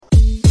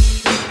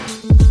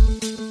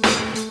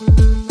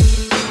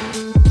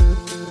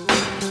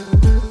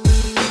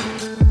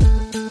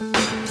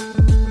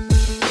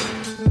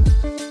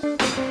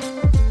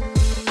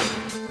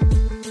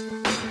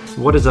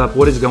What is up?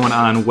 What is going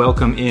on?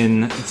 Welcome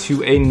in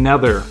to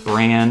another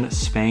brand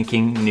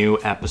spanking new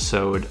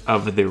episode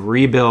of The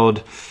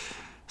Rebuild.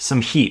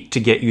 Some heat to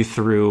get you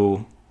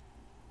through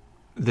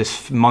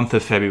this month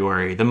of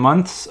February. The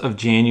months of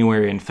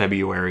January and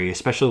February,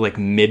 especially like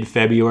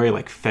mid-February,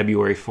 like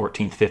February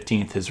 14th,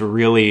 15th, is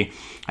really,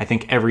 I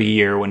think, every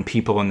year when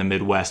people in the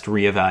Midwest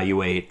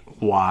reevaluate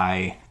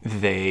why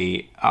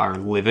they are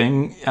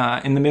living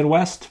in the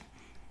Midwest.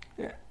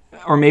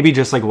 Or maybe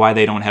just like why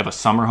they don't have a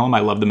summer home. I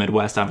love the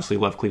Midwest, obviously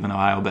love Cleveland,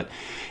 Ohio, but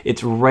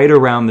it's right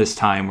around this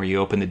time where you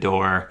open the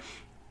door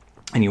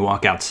and you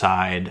walk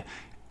outside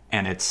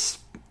and it's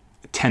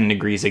 10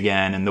 degrees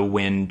again and the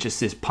wind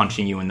just is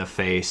punching you in the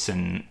face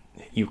and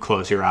you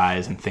close your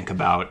eyes and think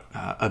about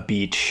a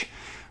beach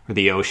or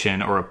the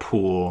ocean or a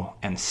pool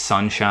and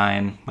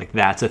sunshine. Like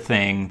that's a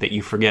thing that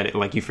you forget.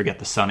 Like you forget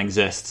the sun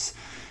exists.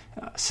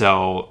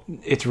 So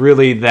it's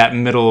really that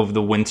middle of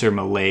the winter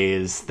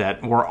malaise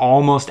that we're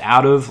almost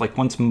out of. Like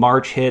once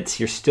March hits,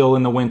 you're still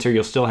in the winter.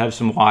 You'll still have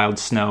some wild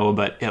snow,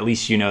 but at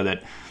least you know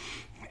that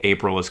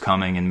April is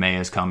coming and May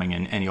is coming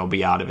and you'll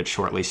be out of it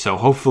shortly. So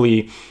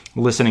hopefully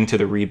listening to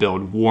The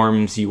Rebuild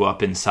warms you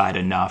up inside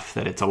enough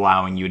that it's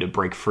allowing you to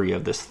break free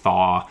of this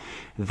thaw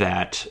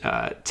that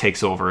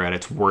takes over at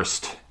its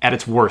worst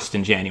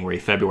in January,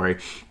 February.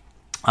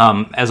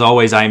 As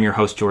always, I am your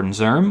host, Jordan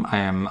Zerm. I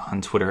am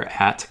on Twitter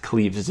at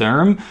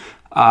CleveZerm.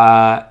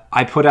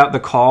 I put out the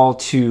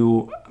call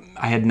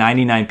I had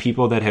 99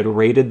 people that had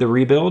rated The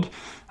Rebuild.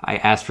 I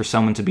asked for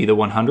someone to be the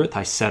 100th.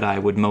 I said I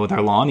would mow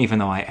their lawn, even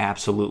though I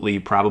absolutely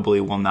probably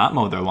will not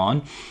mow their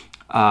lawn.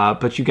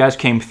 But you guys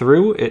came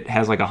through. It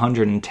has like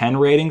 110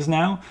 ratings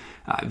now.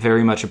 I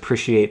very much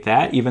appreciate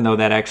that, even though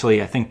that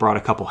actually, I think, brought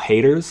a couple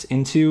haters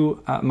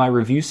into my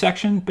review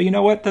section. But you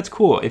know what? That's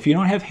cool. If you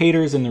don't have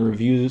haters in the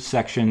review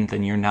section,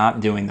 then you're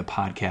not doing the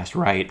podcast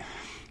right.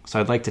 So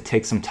I'd like to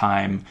take some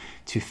time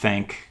to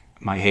thank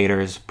my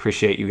haters.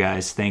 Appreciate you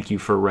guys. Thank you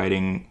for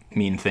writing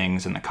mean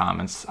things in the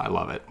comments. I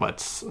love it.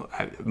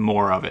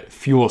 More of it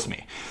fuels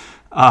me.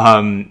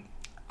 I'm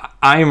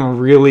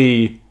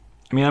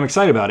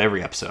excited about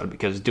every episode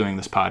because doing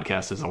this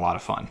podcast is a lot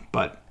of fun.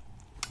 But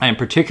I am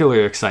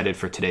particularly excited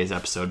for today's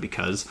episode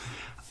because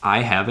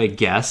I have a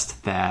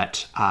guest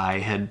that I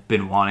had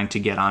been wanting to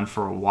get on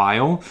for a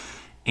while,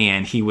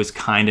 and he was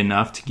kind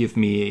enough to give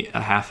me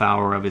a half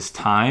hour of his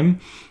time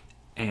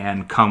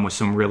and come with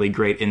some really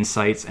great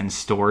insights and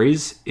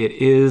stories. It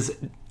is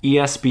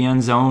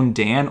ESPN's own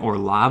Dan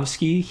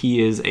Orlovsky.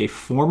 He is a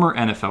former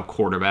NFL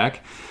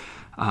quarterback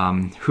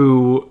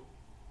who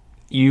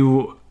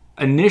you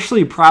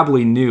initially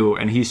probably knew,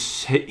 and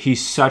he's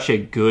such a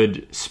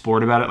good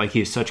sport about it. Like he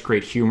has such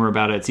great humor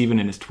about it. It's even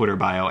in his Twitter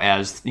bio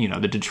as, you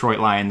know, the Detroit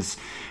Lions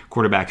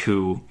quarterback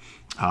who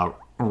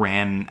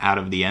ran out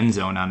of the end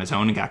zone on his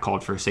own and got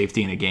called for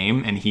safety in a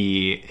game, and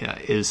he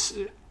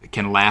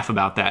can laugh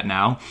about that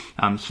now.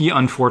 He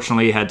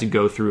unfortunately had to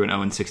go through an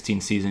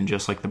 0-16 season,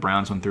 just like the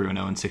Browns went through an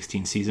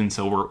 0-16 season.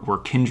 So we're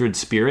kindred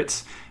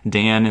spirits,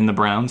 Dan and the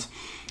Browns.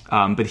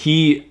 But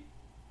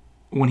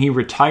when he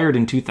retired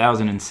in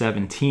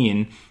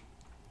 2017,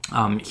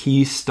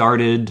 he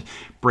started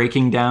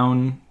breaking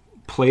down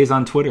plays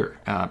on Twitter,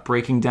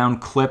 breaking down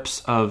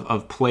clips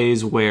of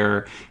plays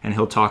where, and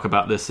he'll talk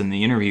about this in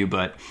the interview,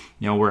 but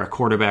you know, where a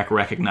quarterback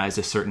recognized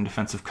a certain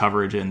defensive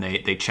coverage and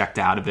they checked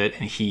out of it,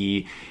 and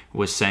he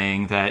was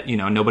saying that, you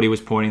know, nobody was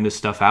pointing this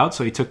stuff out,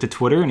 so he took to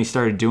Twitter and he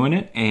started doing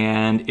it,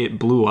 and it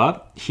blew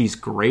up. He's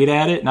great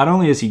at it. Not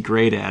only is he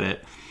great at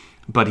it,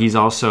 but he's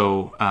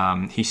also,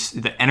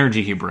 the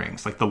energy he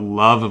brings, like the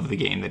love of the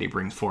game that he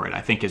brings for it, I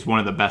think is one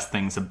of the best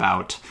things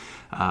about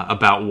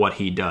what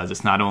he does.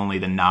 It's not only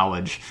the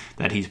knowledge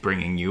that he's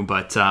bringing you,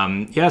 but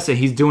so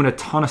he's doing a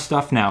ton of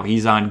stuff now.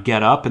 He's on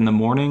Get Up in the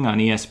morning on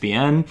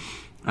ESPN.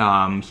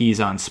 He's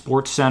on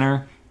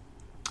SportsCenter.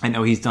 I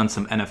know he's done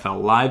some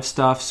NFL Live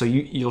stuff, so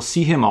you'll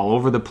see him all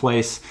over the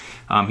place.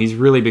 He's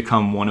really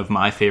become one of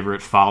my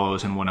favorite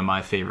follows and one of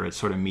my favorite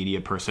sort of media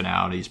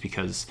personalities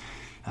because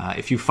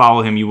if you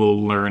follow him, you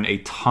will learn a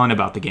ton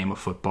about the game of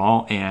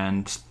football,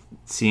 and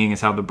seeing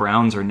as how the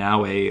Browns are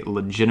now a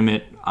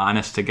legitimate,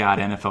 honest-to-God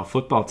NFL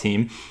football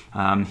team,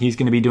 he's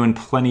going to be doing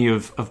plenty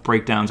of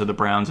breakdowns of the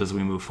Browns as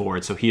we move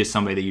forward. So he is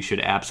somebody that you should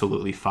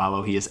absolutely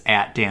follow. He is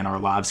at Dan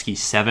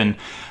Orlovsky7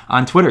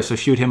 on Twitter, so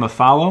shoot him a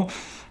follow.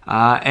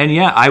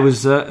 I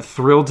was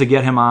thrilled to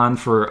get him on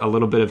for a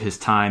little bit of his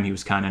time. He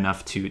was kind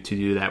enough to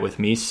do that with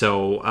me.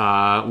 So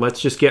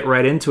let's just get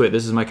right into it.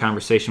 This is my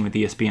conversation with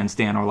ESPN's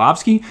Dan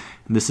Orlovsky.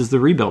 This is The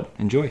Rebuild.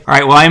 Enjoy. All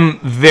right, well, I'm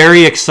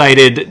very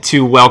excited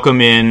to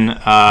welcome in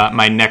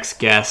my next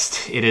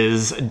guest. It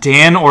is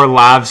Dan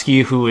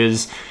Orlovsky, who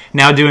is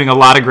now doing a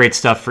lot of great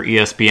stuff for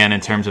ESPN in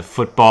terms of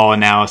football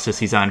analysis.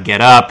 He's on Get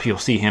Up. You'll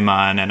see him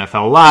on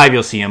NFL Live.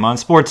 You'll see him on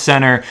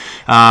SportsCenter.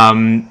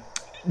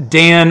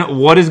 Dan,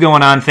 what is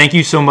going on? Thank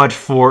you so much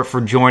for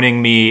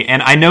joining me.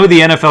 And I know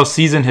the NFL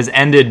season has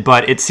ended,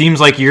 but it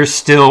seems like you're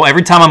still.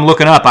 Every time I'm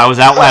looking up, I was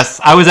out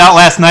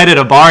last night at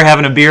a bar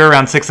having a beer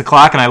around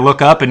 6:00, and I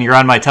look up and you're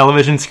on my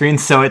television screen.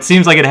 So it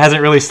seems like it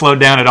hasn't really slowed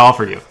down at all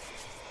for you.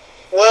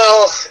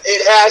 Well,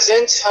 it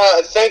hasn't.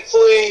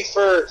 Thankfully,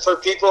 for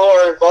people who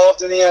are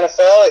involved in the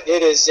NFL,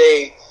 it is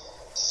a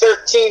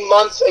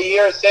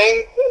 13-month-a-year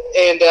thing,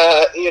 and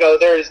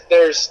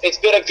it's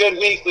been a good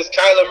week with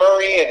Kyler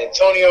Murray and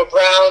Antonio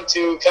Brown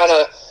to kind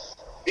of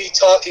be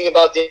talking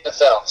about the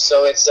NFL.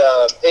 So it's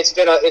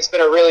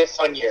been a really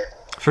fun year.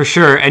 For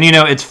sure. And,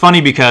 it's funny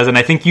because, and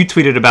I think you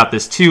tweeted about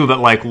this too, but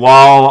like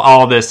while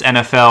all this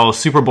NFL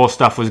Super Bowl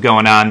stuff was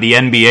going on, the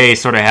NBA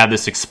sort of had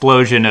this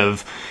explosion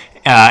of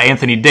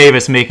Anthony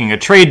Davis making a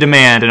trade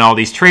demand, and all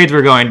these trades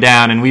were going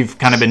down, and we've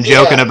kind of been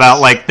joking about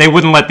like they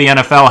wouldn't let the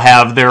NFL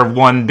have their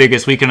one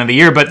biggest weekend of the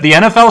year, but the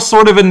NFL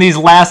sort of in these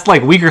last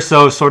like week or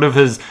so sort of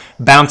has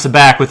bounced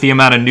back with the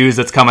amount of news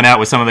that's coming out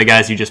with some of the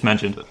guys you just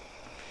mentioned.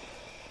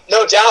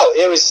 No doubt.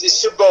 It was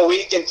Super Bowl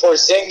week and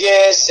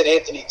Porzingis and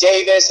Anthony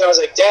Davis, and I was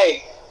like, dang,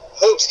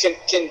 hoops, can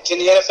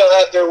the NFL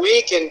have their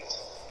week? And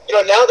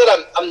now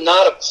that I'm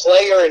not a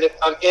player and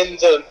I'm in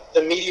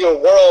the media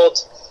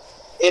world,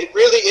 it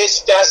really is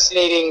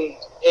fascinating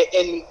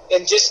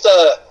in just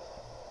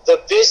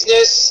the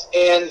business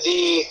and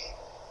the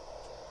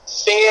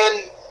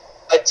fan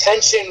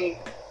attention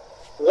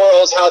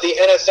world, how the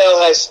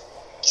NFL has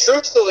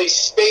truthfully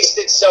spaced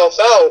itself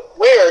out,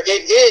 where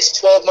it is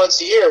 12 months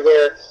a year,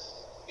 where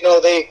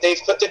they've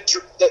put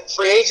the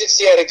free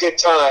agency at a good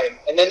time,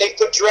 and then they've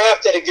put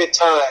draft at a good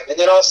time, and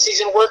then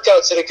off-season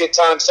workouts at a good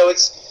time. So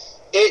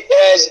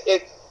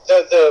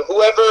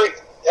whoever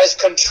has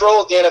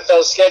controlled the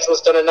NFL schedule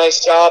has done a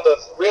nice job of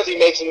really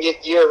making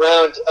it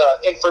year-round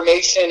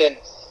information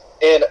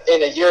and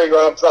a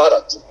year-round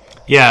product.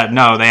 Yeah,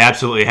 no, they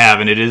absolutely have,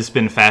 and it has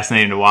been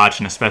fascinating to watch,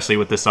 and especially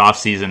with this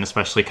offseason,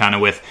 especially kind of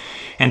with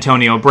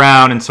Antonio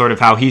Brown and sort of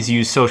how he's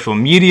used social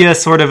media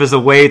sort of as a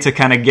way to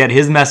kind of get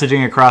his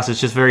messaging across. It's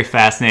just very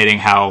fascinating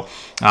how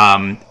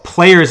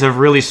players have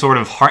really sort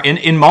of,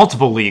 in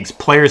multiple leagues,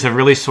 players have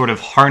really sort of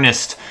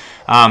harnessed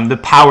the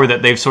power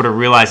that they've sort of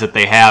realized that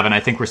they have, and I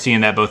think we're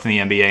seeing that both in the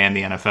NBA and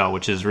the NFL,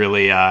 which is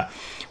really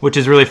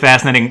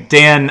fascinating.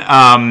 Dan,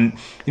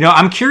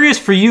 I'm curious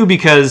for you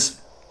because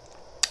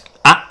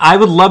I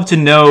would love to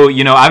know,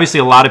 obviously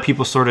a lot of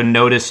people sort of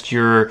noticed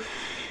your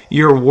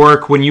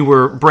work when you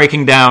were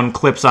breaking down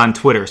clips on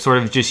Twitter, sort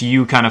of just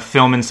you kind of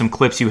filming some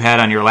clips you had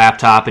on your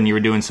laptop and you were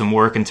doing some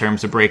work in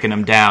terms of breaking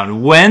them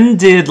down.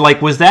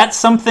 Was that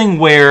something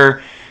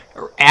where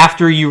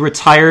after you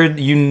retired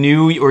you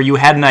knew or you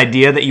had an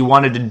idea that you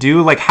wanted to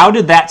do? Like, how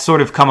did that sort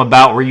of come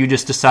about where you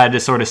just decided to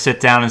sort of sit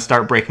down and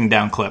start breaking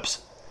down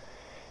clips?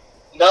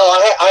 No,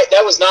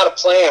 that was not a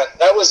plan.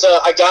 That was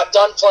I got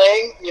done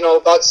playing,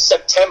 about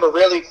September,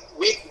 really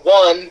week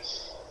 1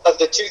 of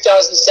the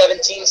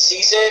 2017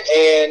 season,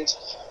 and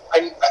I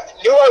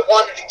knew I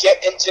wanted to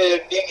get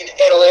into being an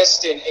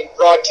analyst and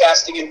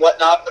broadcasting and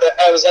whatnot, but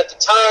I was at the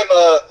time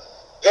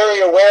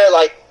very aware,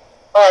 like,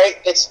 all right,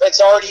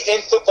 it's already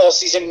in football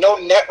season. No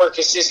network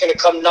is just going to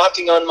come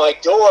knocking on my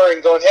door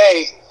and going,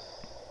 hey,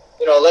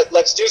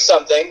 let's do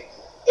something.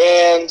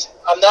 And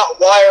I'm not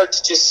wired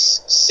to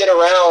just sit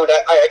around.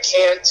 I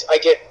can't.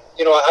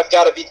 I've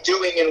got to be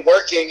doing and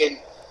working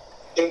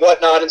and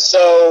whatnot. And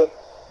so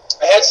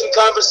I had some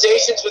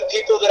conversations with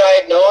people that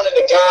I had known, and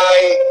a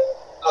guy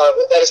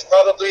that is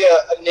probably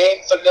a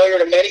name familiar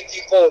to many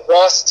people,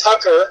 Ross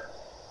Tucker,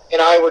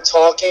 and I were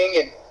talking,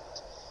 and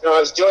I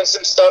was doing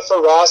some stuff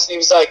for Ross, and he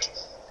was like,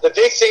 the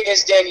big thing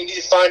is, Dan, you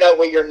need to find out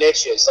what your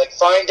niche is. Like,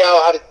 find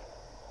out how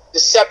to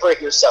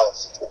separate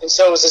yourself. And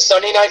so it was a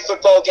Sunday night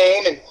football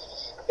game, and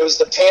it was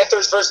the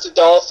Panthers versus the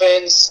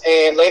Dolphins,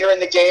 and later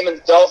in the game, and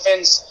the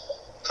Dolphins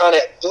kind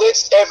of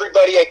blitzed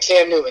everybody at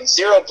Cam Newton.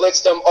 Zero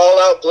blitzed them,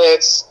 all-out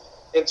blitz,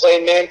 and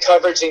playing man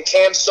coverage, and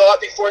Cam saw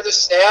it before the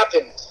snap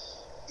and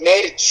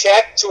made a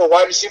check to a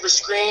wide receiver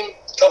screen.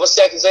 A couple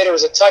seconds later, it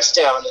was a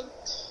touchdown, and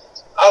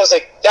I was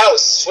like, that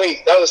was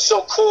sweet. That was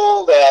so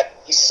cool that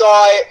he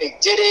saw it, and he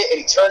did it, and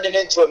he turned it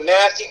into a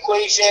math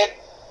equation.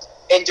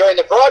 And during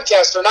the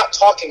broadcast, they're not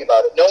talking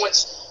about it. No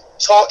one's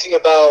talking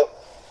about,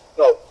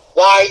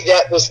 why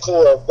that was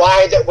cool or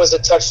why that was a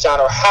touchdown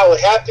or how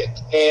it happened.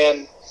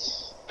 And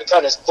I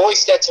kind of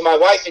voiced that to my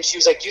wife, and she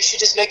was like, you should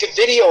just make a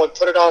video and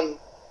put it on,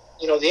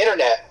 the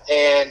internet.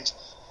 And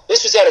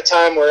this was at a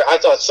time where I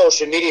thought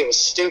social media was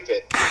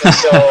stupid. And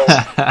so,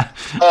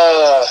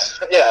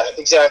 yeah,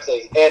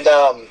 exactly. And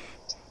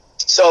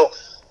so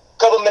a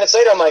couple of minutes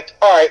later, I'm like,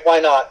 all right, why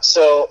not?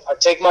 So I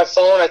take my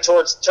phone, I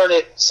turn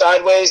it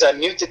sideways, I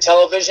mute the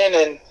television,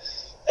 and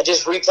I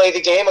just replay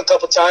the game a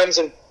couple times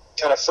and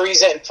kind of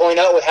freeze it and point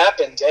out what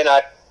happened. And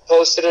I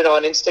posted it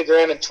on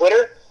Instagram and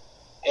Twitter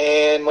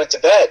and went to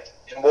bed.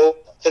 And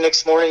woke the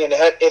next morning, and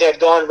it had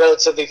gone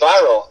relatively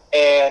viral.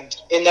 And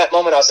in that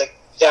moment, I was like,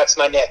 that's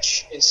my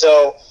niche. And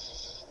so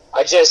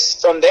I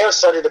just, from there,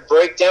 started to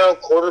break down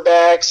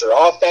quarterbacks or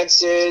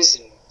offenses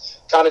and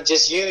kind of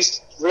just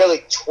used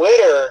really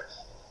Twitter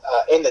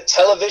in the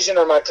television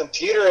or my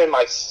computer and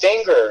my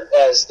finger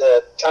as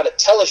the kind of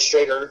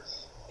telestrator.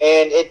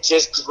 And it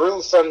just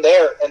grew from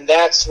there. And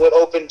that's what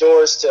opened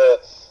doors to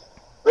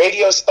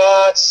radio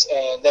spots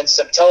and then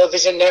some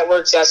television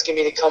networks asking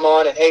me to come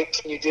on and, hey,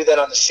 can you do that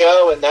on the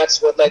show? And that's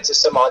what led to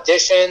some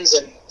auditions.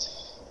 And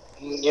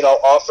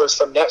offers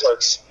from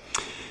networks.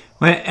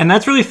 And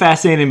that's really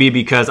fascinating to me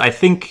because I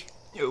think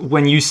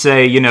when you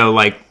say,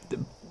 like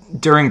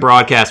during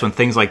broadcast when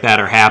things like that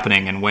are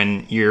happening and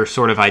when you're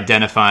sort of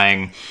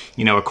identifying,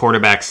 a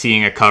quarterback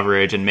seeing a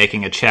coverage and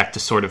making a check to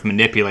sort of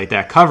manipulate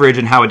that coverage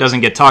and how it doesn't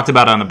get talked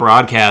about on the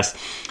broadcast,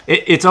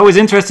 it's always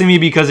interesting to me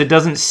because it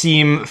doesn't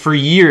seem, for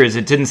years,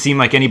 it didn't seem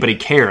like anybody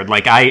cared.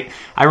 Like I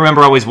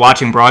remember always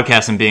watching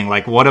broadcasts and being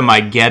like, what am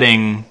I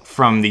getting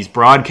from these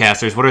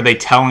broadcasters? What are they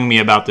telling me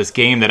about this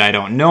game that I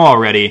don't know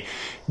already?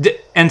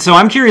 And so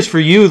I'm curious for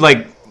you,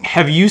 like,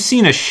 have you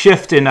seen a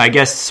shift in, I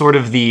guess, sort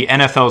of the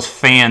NFL's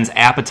fans'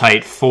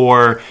 appetite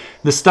for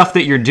the stuff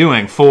that you're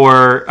doing,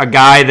 for a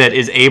guy that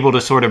is able to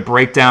sort of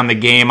break down the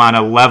game on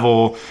a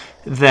level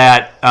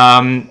that,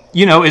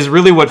 is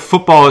really what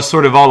football is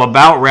sort of all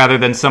about rather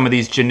than some of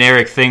these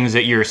generic things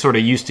that you're sort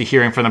of used to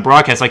hearing from the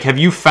broadcast? Like, have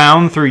you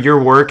found through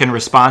your work and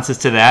responses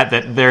to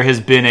that there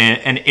has been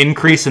an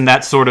increase in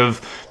that sort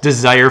of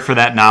desire for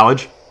that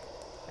knowledge?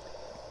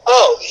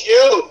 Oh,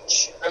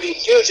 huge.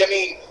 Huge.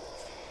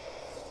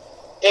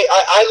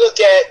 I look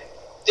at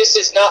this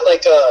is not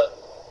like a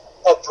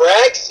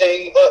brag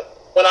thing,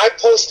 but when I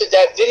posted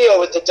that video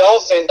with the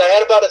Dolphins, I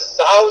had about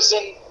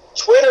 1,000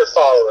 Twitter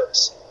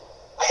followers.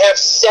 I have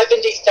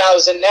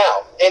 70,000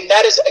 now. And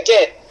that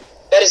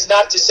is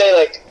not to say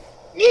like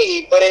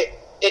me, but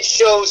it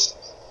shows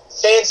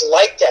fans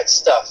like that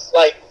stuff.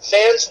 Like,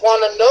 fans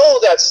want to know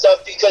that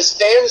stuff because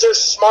fans are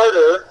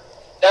smarter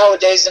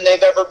nowadays than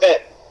they've ever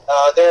been.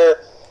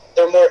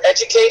 They're more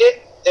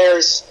educated.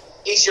 There's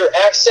easier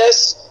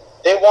access.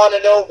 They want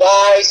to know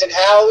whys and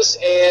hows,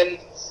 and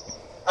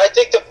I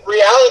think the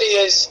reality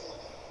is,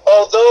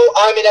 although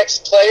I'm an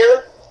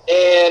ex-player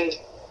and,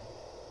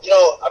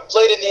 I've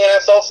played in the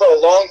NFL for a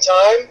long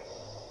time,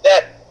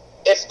 that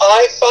if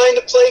I find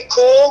a play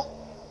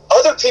cool,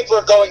 other people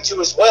are going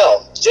to as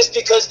well. Just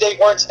because they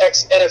weren't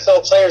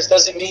ex-NFL players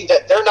doesn't mean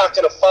that they're not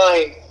going to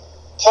find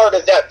part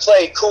of that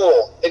play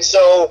cool. And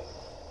so,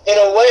 in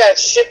a way, I've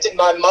shifted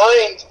my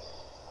mind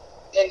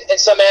in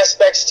some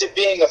aspects to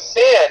being a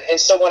fan. And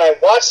so when I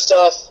watch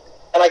stuff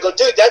and I go,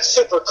 dude, that's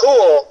super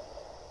cool,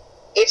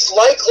 it's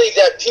likely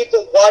that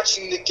people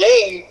watching the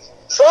game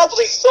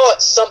probably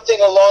thought something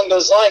along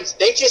those lines.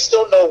 They just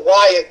don't know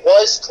why it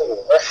was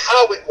cool or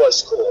how it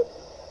was cool.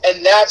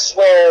 And that's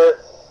where,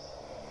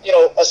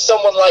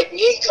 someone like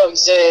me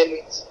comes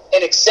in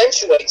and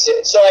accentuates it.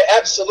 And so I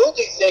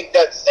absolutely think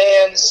that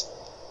fans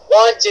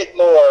want it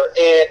more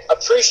and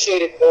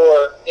appreciate it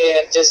more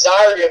and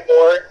desire it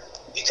more,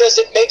 because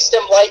it makes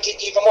them like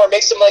it even more. It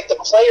makes them like the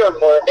player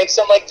more. It makes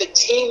them like the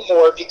team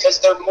more because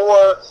they're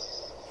more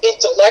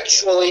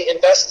intellectually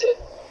invested.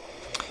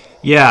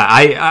 Yeah,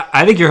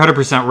 I think you're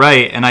 100%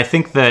 right, and I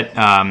think that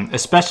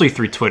especially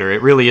through Twitter,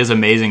 it really is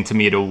amazing to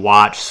me to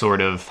watch sort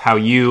of how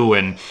you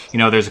and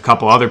there's a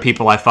couple other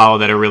people I follow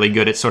that are really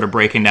good at sort of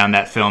breaking down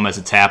that film as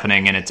it's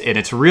happening, and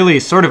it's really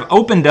sort of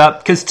opened up,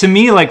 because to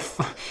me, like,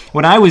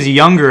 when I was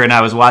younger and I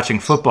was watching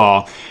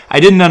football, I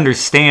didn't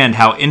understand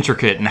how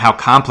intricate and how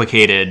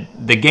complicated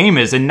the game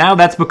is, and now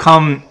that's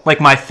become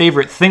like my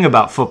favorite thing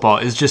about football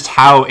is just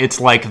how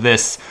it's like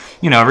this.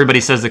 Everybody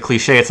says the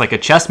cliche, it's like a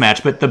chess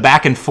match, but the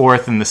back and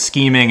forth and the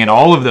scheming and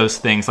all of those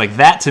things, like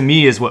that to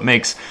me is what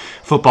makes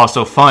football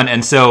so fun.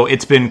 And so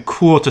it's been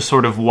cool to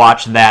sort of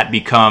watch that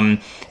become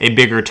a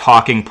bigger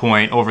talking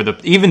point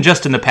even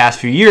just in the past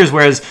few years.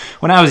 Whereas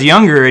when I was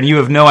younger and you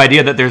have no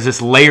idea that there's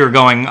this layer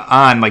going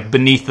on like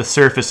beneath the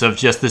surface of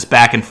just this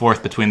back and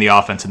forth between the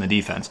offense and the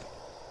defense.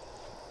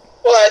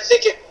 Well, I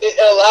think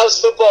it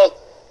allows football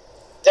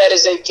that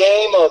is a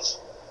game of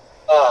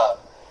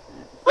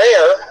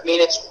rare.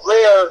 It's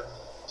rare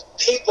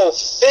people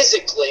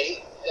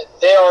physically.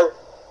 They are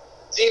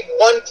the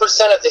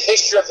 1% of the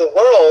history of the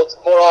world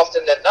more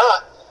often than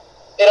not.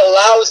 It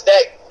allows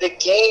that the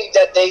game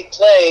that they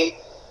play,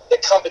 the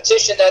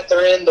competition that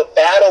they're in, the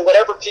battle,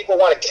 whatever people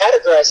want to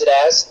categorize it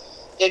as,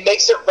 it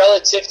makes it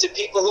relative to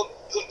people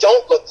who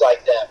don't look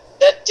like them,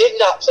 that did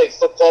not play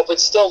football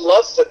but still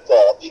love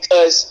football.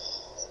 Because,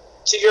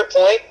 to your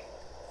point,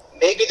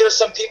 maybe there's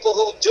some people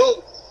who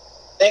do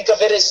think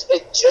of it as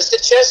just a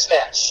chess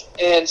match.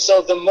 And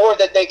so the more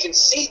that they can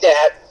see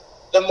that,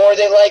 the more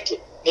they like it.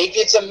 Maybe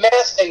it's a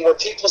math thing where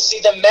people see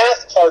the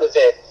math part of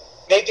it.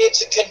 Maybe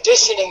it's a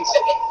conditioning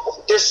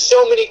thing. There's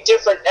so many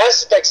different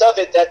aspects of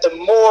it that the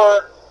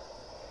more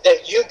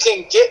that you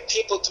can get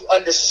people to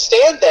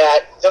understand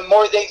that, the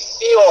more they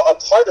feel a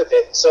part of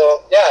it.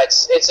 So yeah,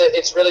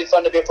 it's really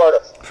fun to be a part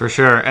of. For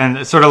sure.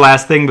 And sort of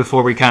last thing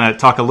before we kind of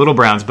talk a little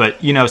Browns,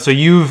 but so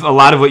a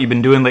lot of what you've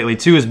been doing lately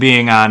too is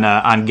being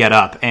on Get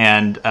Up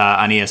and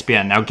on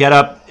ESPN. Now Get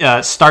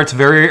Up starts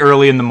very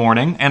early in the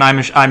morning, and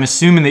I'm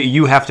assuming that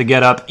you have to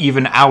get up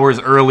even hours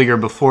earlier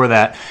before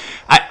that.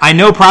 I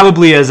know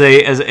probably as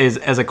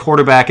a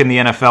quarterback in the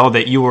NFL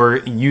that you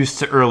were used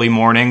to early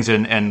mornings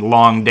and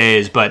long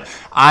days, but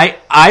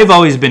I've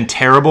always been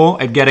terrible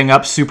at getting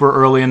up super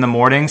early in the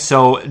morning.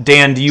 So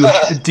Dan, do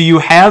you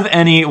have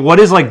any? What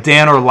is like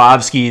Dan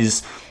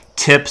Orlovsky's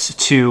tips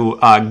to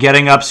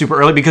getting up super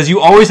early? Because you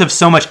always have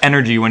so much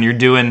energy when you're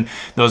doing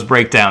those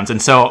breakdowns.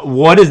 And so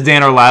what is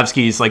Dan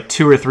Orlovsky's like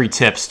 2 or 3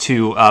 tips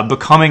to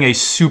becoming a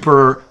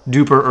super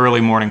duper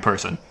early morning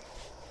person?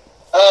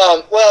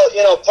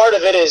 Well, part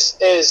of it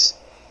is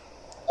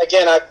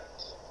again, I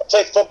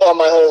played football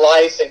my whole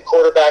life and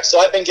quarterback, so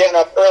I've been getting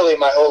up early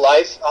my whole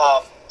life.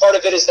 Part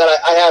of it is that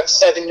I have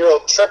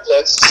 7-year-old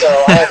triplets, so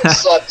I haven't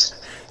slept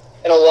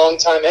in a long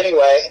time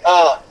anyway.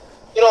 I'll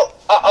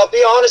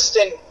be honest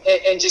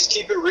and just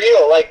keep it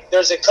real. Like,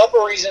 there's a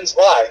couple reasons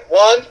why.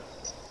 One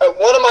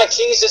of my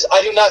keys is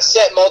I do not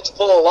set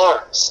multiple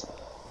alarms.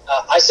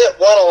 I set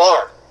one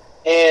alarm,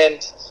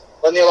 and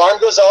when the alarm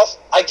goes off,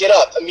 I get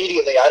up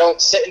immediately. I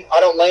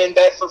don't lay in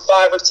bed for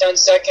 5 or 10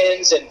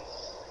 seconds, and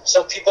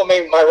some people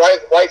my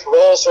wife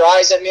rolls her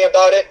eyes at me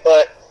about it,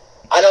 but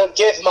I don't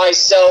give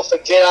myself a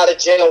get out of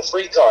jail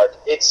free card.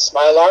 It's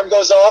my alarm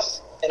goes off,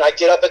 and I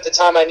get up at the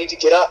time I need to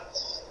get up.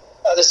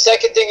 The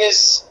second thing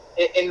is,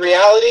 in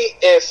reality,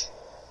 if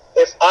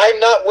I'm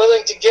not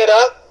willing to get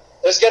up,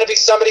 there's going to be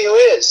somebody who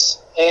is.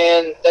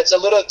 And that's a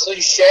little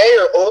cliche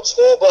or old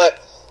school, but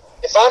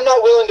if I'm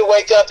not willing to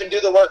wake up and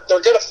do the work,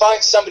 they're going to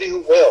find somebody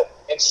who will.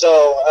 And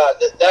so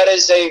that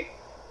is a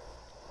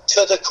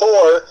to the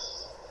core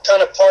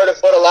kind of part of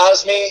what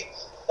allows me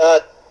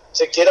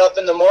to get up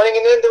in the morning.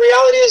 And then the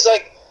reality is,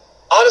 like,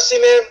 honestly,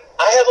 man,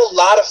 I have a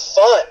lot of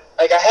fun.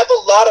 Like, I have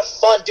a lot of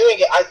fun doing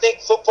it. I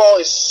think football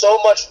is so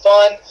much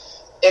fun.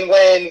 And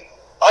when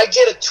I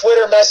get a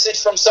Twitter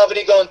message from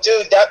somebody going,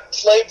 dude, that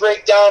play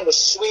breakdown was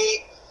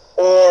sweet,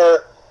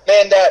 or,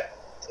 man, that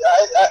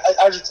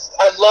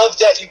I love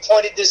that you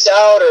pointed this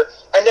out, or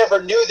I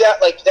never knew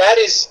that. Like, that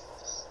is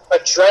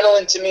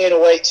adrenaline to me in a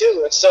way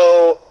too. And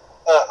so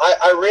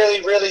I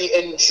really, really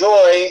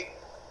enjoy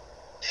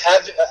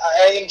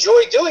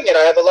doing it.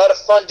 I have a lot of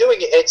fun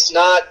doing it. It's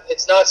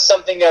not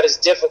something that is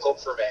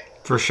difficult for me.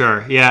 For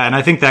sure. Yeah. And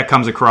I think that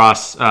comes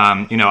across,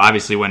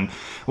 obviously when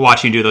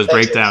watching you do those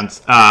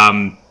breakdowns.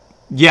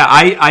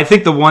 I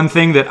think the one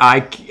thing that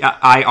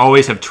I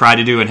always have tried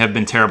to do and have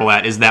been terrible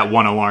at is that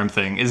one alarm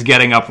thing, is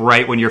getting up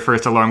right when your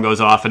first alarm goes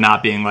off and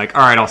not being like,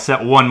 all right, I'll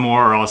set one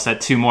more or I'll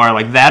set 2 more.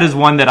 Like, that is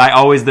one that I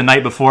always, the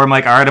night before, I'm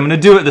like, all right, I'm going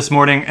to do it this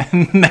morning.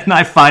 And then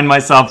I find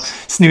myself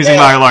snoozing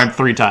my alarm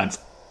 3 times.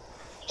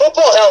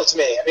 Football helped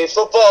me. I mean,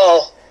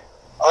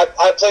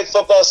 I played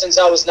football since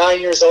I was 9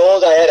 years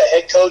old. I had a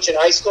head coach in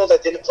high school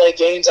that didn't play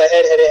games. I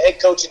had a head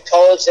coach in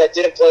college that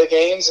didn't play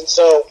games. And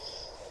so,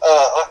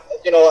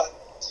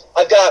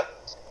 I've got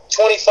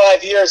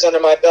 25 years under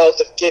my belt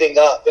of getting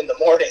up in the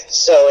morning,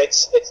 so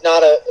it's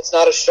not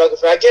a struggle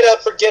for me. I get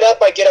up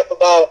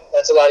about,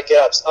 that's a lot of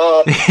get ups.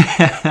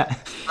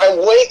 I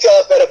wake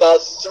up at about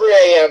 3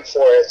 a.m.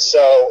 for it.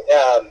 So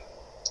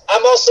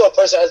I'm also a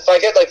person, if I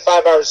get like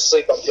 5 hours of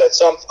sleep, I'm good.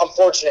 So I'm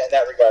fortunate in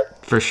that regard.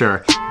 For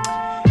sure.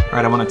 All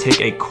right, I want to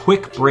take a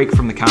quick break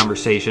from the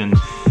conversation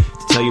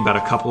to tell you about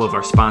a couple of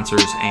our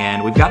sponsors,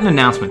 and we've got an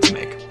announcement to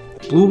make.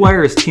 Blue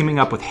Wire is teaming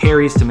up with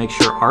Harry's to make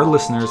sure our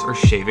listeners are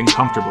shaving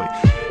comfortably.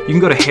 You can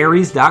go to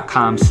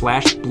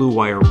harrys.com/Blue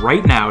Wire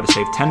right now to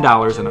save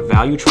 $10 on a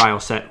value trial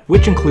set,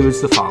 which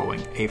includes the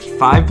following: a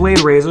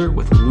 5-blade razor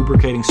with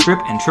lubricating strip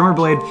and trimmer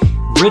blade,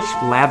 rich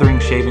lathering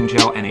shaving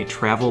gel, and a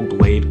travel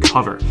blade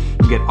cover.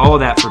 You get all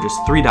of that for just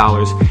 $3,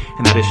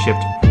 and that is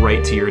shipped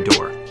right to your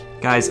door.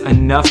 Guys,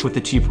 enough with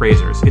the cheap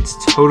razors. It's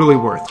totally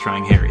worth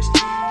trying Harry's.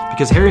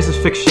 Because Harry's is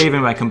fixed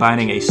shaving by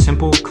combining a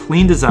simple,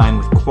 clean design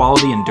with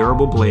quality and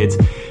durable blades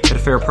at a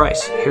fair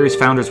price. Harry's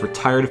founders were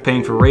tired of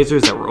paying for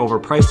razors that were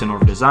overpriced and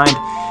overdesigned,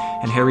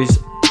 and Harry's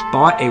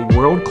bought a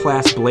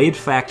world-class blade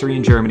factory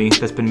in Germany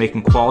that's been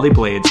making quality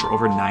blades for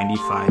over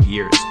 95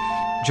 years.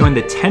 Join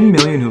the 10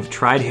 million who've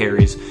tried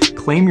Harry's.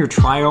 Claim your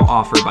trial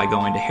offer by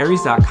going to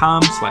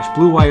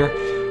harrys.com/Blue Wire.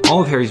 All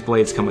of Harry's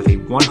blades come with a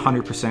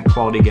 100%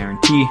 quality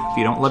guarantee. If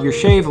you don't love your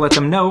shave, let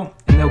them know,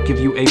 and they'll give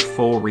you a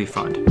full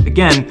refund.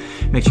 Again,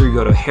 make sure you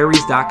go to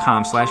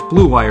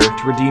harrys.com/Blue Wire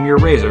to redeem your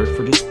razor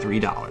for just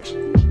 $3.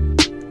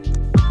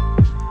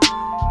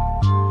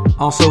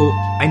 Also,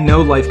 I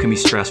know life can be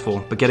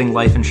stressful, but getting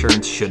life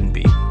insurance shouldn't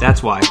be.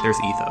 That's why there's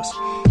Ethos.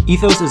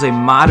 Ethos is a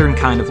modern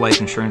kind of life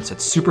insurance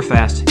that's super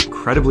fast,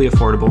 incredibly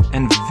affordable,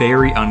 and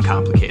very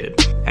uncomplicated.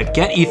 At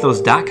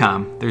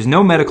getethos.com, there's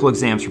no medical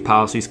exams for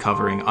policies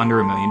covering under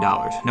 $1 million,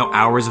 no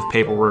hours of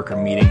paperwork or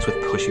meetings with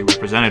pushy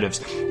representatives.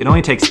 It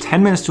only takes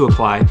 10 minutes to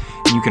apply,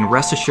 and you can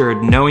rest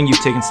assured knowing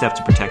you've taken steps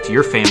to protect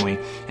your family,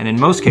 and in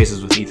most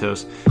cases with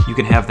Ethos, you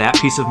can have that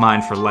peace of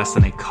mind for less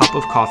than a cup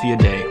of coffee a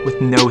day with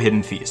no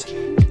hidden fees.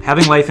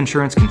 Having life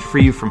insurance can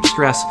free you from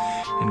stress,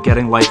 and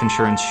getting life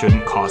insurance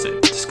shouldn't cause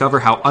it. Discover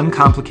how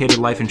uncomplicated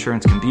life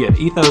insurance can be at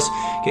Ethos.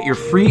 Get your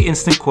free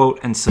instant quote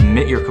and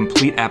submit your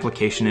complete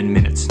application in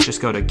minutes.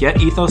 Just go to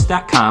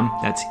getethos.com.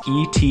 That's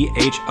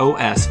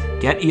ETHOS.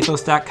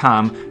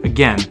 Getethos.com.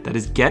 Again, that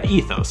is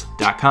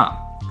getethos.com.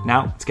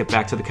 Now, let's get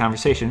back to the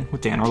conversation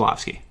with Dan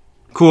Orlovsky.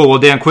 Cool. Well,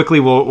 Dan, quickly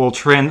we'll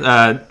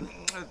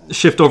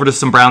shift over to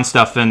some Brown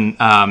stuff, and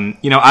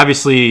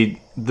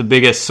obviously the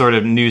biggest sort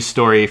of news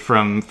story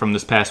from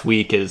this past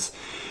week is,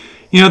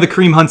 The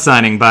Kareem Hunt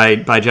signing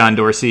by John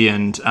Dorsey,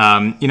 and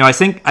I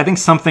think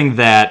something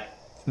that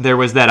there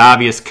was that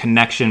obvious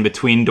connection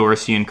between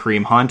Dorsey and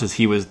Kareem Hunt, as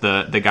he was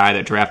the guy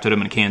that drafted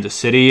him in Kansas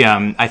City.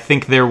 I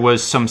think there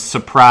was some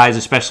surprise,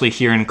 especially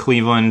here in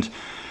Cleveland,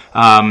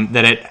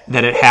 that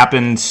it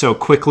happened so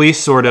quickly,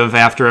 sort of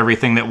after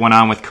everything that went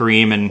on with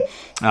Kareem, and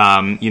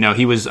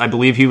I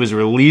believe he was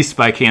released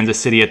by Kansas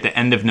City at the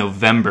end of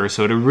November,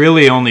 so it had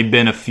really only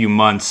been a few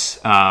months.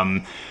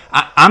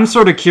 I'm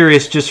sort of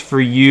curious, just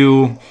for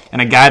you and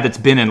a guy that's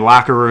been in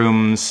locker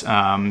rooms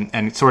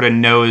and sort of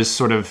knows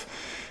sort of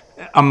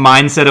a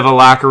mindset of a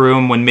locker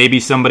room when maybe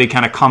somebody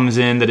kind of comes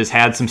in that has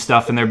had some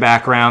stuff in their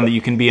background that you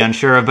can be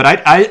unsure of. But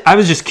I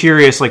was just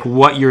curious, like,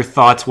 what your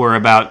thoughts were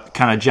about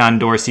kind of John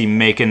Dorsey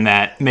making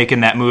that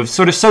move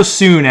sort of so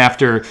soon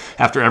after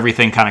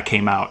everything kind of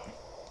came out.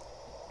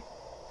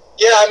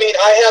 Yeah, I mean,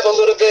 I have a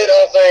little bit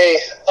of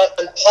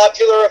an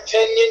unpopular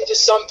opinion to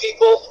some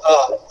people.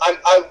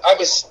 I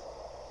was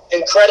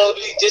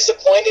incredibly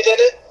disappointed in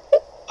it.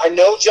 I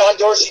know John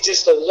Dorsey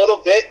just a little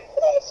bit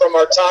from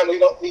our time. He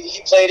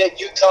played at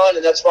UConn,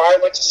 and that's where I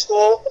went to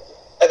school.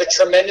 I have a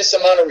tremendous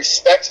amount of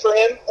respect for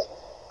him.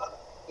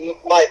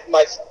 My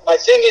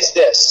thing is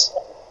this.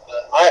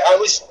 I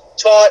was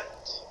taught,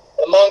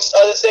 amongst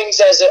other things,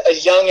 as a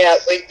young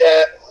athlete,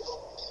 that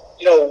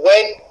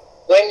when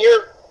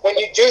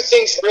you do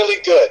things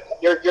really good,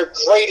 you're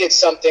great at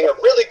something or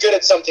really good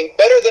at something,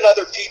 better than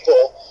other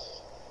people,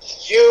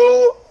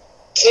 you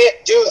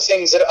can't do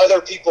things that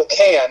other people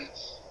can,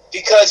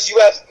 because you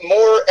have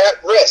more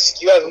at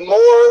risk. You have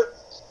more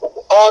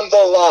on the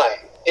line.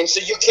 And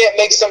so you can't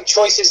make some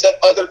choices that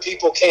other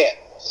people can.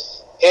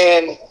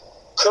 And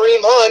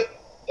Kareem Hunt,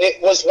 it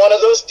was one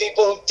of those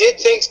people who did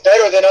things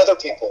better than other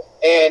people.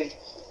 And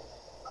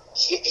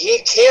he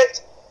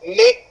can't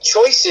make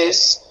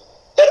choices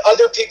that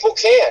other people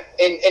can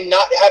and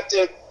not have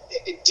to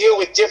deal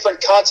with different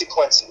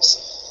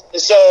consequences.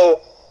 And so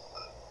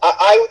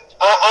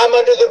I'm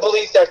under the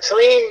belief that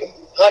Kareem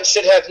Hunt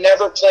should have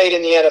never played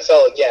in the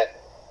NFL again.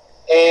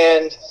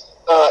 And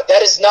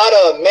that is not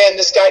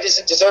this guy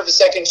doesn't deserve a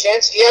second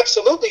chance. He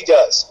absolutely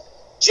does,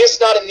 just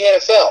not in the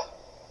NFL.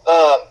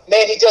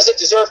 He doesn't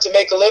deserve to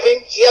make a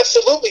living. He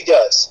absolutely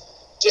does,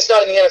 just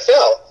not in the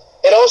NFL.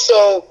 And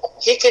also,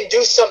 he can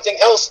do something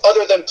else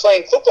other than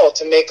playing football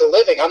to make a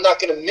living. I'm not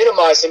going to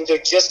minimize him to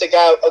just a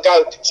guy who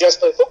can just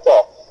play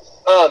football.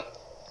 I've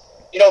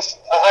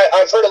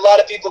heard a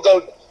lot of people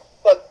go,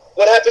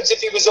 what happens if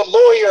he was a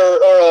lawyer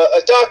or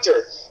a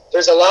doctor?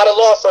 There's a lot of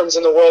law firms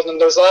in the world, and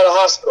there's a lot of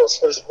hospitals.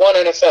 There's one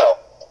NFL.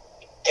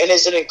 And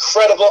it's an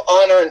incredible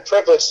honor and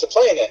privilege to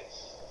play in it.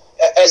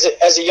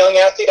 As a young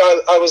athlete,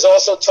 I was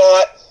also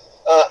taught,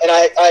 and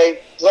I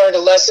learned a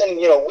lesson.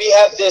 We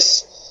have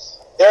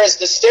there is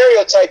the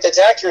stereotype that's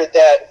accurate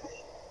that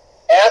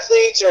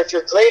athletes, or if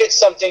you're great at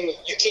something,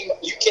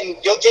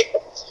 you'll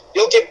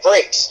get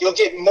breaks. You'll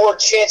get more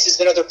chances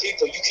than other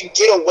people. You can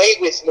get away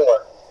with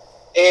more.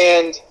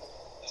 And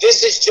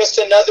this is just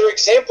another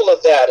example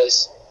of that.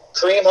 Is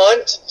Kareem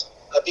Hunt,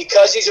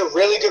 because he's a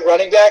really good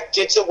running back,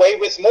 gets away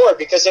with more.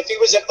 Because if he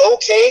was an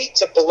okay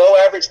to below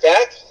average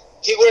back,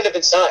 he wouldn't have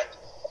been signed.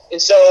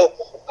 And so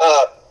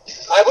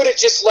I would have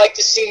just liked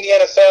to see the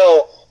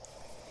NFL,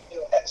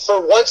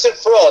 for once and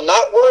for all,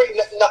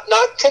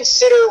 not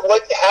consider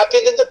what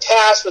happened in the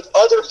past with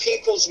other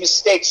people's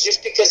mistakes.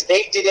 Just because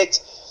they did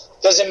it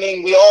doesn't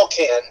mean we all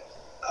can.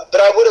 But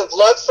I would have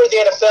loved for the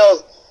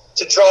NFL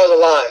to draw the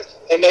line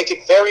and make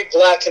it very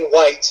black and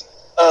white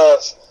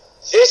of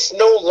this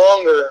no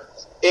longer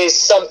is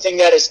something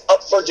that is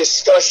up for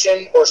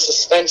discussion or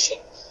suspension.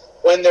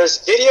 When there's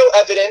video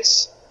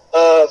evidence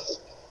of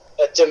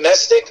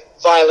domestic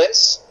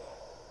violence,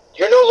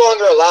 you're no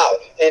longer allowed,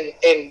 and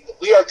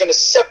we are going to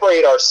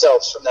separate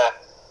ourselves from that.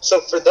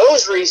 So for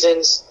those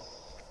reasons,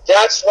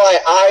 that's why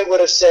I would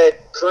have said,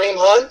 Kareem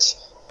Hunt,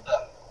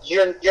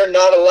 you're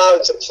not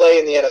allowed to play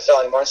in the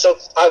NFL anymore. And so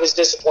I was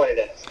disappointed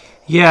in it.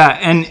 Yeah,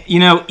 and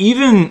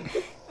even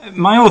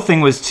my whole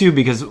thing was too,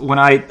 because when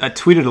I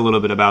tweeted a little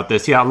bit about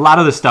this, a lot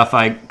of the stuff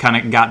I kind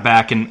of got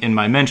back in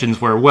my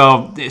mentions were,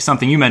 well,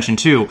 something you mentioned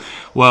too.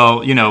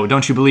 Well,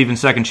 don't you believe in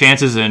second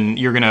chances, and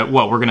we're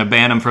gonna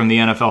ban him from the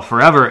NFL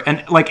forever?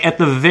 And like, at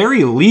the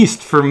very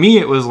least, for me,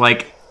 it was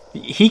like,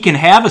 he can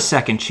have a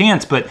second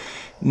chance, but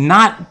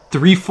not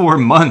 3-4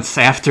 months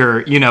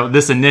after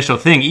this initial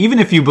thing. Even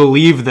if you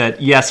believe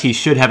that yes, he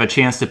should have a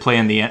chance to play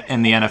in the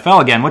NFL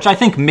again, which I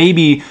think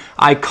maybe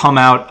I come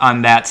out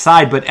on that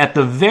side, but at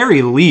the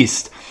very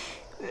least,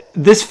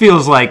 this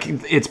feels like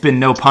it's been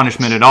no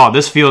punishment at all.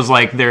 This feels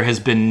like there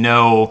has been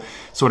no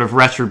sort of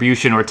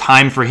retribution or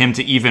time for him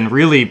to even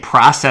really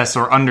process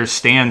or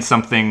understand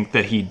something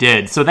that he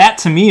did. So that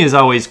to me is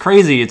always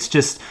crazy. It's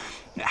just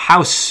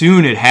how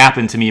soon it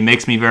happened to me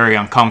makes me very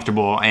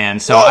uncomfortable. And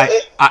so go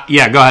ahead.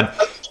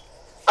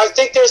 I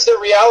think there's the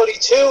reality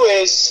too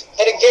is,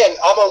 and again,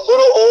 I'm a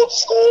little old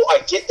school, I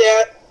get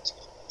that,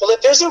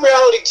 but there's a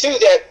reality too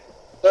that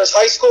there's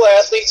high school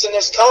athletes and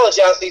there's college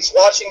athletes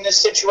watching this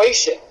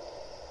situation.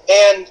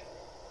 And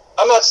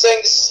I'm not saying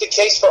this is the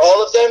case for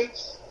all of them,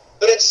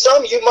 but in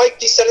some you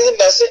might be sending the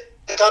message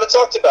kind of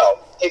talked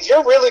about. If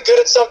you're really good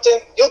at something,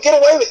 you'll get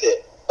away with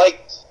it.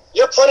 Like,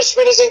 your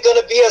punishment isn't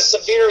going to be as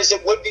severe as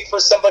it would be for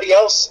somebody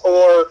else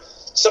or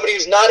somebody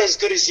who's not as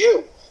good as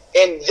you.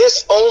 And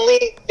this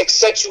only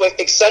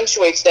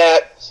accentuates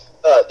that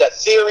that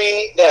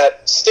theory,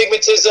 that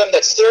stigmatism,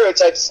 that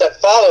stereotypes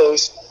that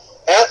follows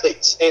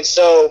athletes. And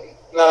so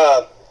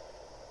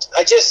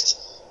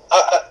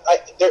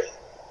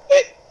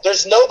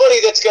there's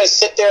nobody that's going to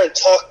sit there and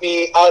talk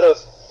me out of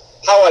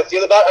how I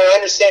feel about it. I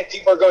understand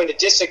people are going to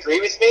disagree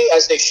with me,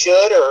 as they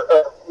should,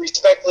 or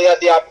respectfully have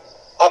the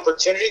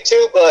opportunity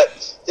to,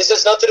 but this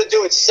has nothing to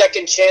do with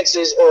second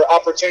chances or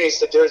opportunities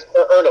to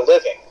earn a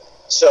living.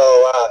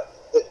 So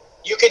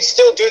you can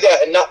still do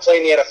that and not play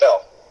in the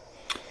NFL.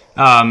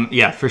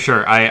 Yeah, for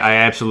sure. I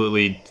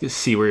absolutely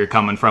see where you're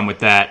coming from with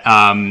that.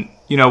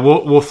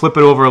 We'll flip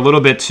it over a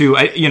little bit too.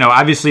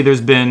 Obviously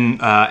there's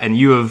been, and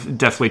you have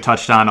definitely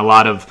touched on a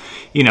lot of,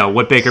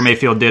 what Baker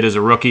Mayfield did as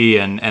a rookie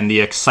and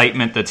the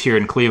excitement that's here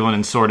in Cleveland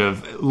and sort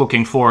of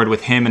looking forward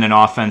with him in an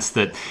offense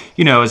that,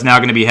 is now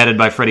going to be headed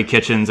by Freddie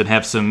Kitchens and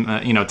have some,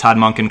 Todd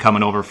Monken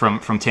coming over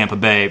from Tampa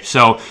Bay.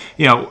 So,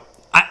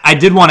 I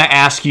did want to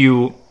ask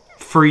you,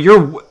 for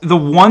the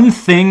one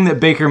thing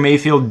that Baker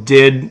Mayfield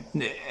did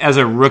as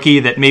a rookie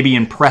that maybe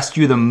impressed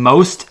you the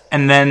most,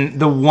 and then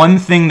the one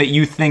thing that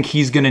you think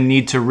he's going to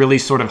need to really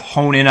sort of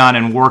hone in on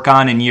and work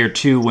on in year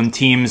two when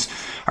teams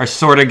are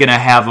sort of going to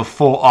have a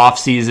full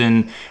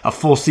offseason, a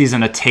full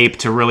season of tape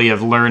to really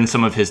have learned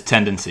some of his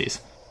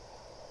tendencies?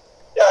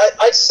 Yeah,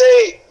 I'd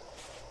say,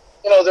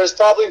 there's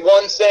probably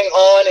one thing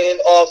on and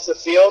off the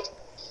field.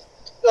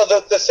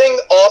 The thing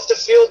off the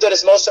field that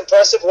is most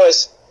impressive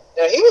was,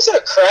 he was in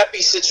a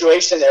crappy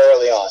situation there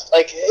early on.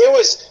 Like, it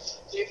was,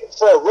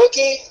 for a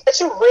rookie,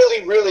 it's a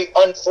really, really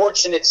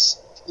unfortunate,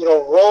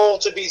 role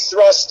to be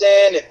thrust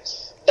in, and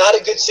not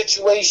a good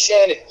situation,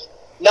 and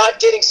not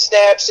getting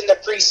snaps in the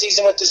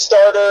preseason with the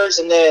starters,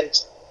 and then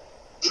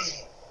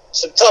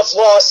some tough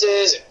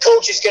losses, and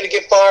coach is going to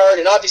get fired,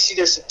 and obviously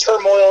there's some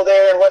turmoil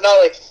there and whatnot.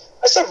 Like,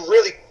 that's a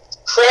really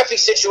crappy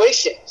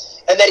situation,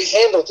 and that he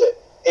handled it,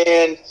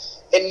 and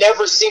it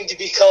never seemed to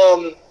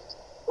become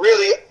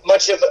really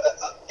much of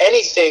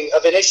anything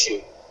of an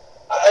issue.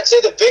 I'd say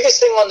the biggest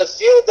thing on the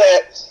field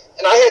that,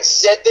 and I had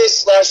said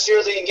this last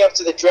year leading up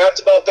to the draft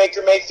about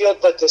Baker Mayfield,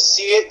 but to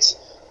see it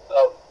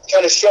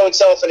kind of show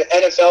itself in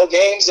NFL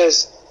games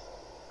is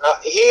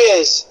he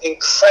is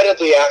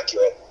incredibly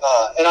accurate.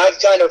 And I've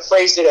kind of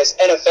phrased it as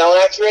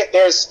NFL accurate.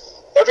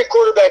 Every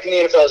quarterback in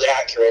the NFL is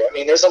accurate. I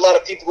mean, there's a lot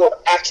of people who are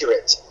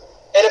accurate.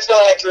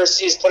 NFL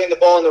accuracy is putting the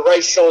ball on the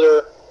right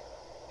shoulder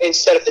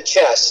instead of the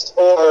chest,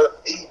 or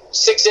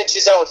 6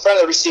 inches out in front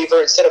of the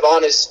receiver instead of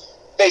on his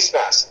face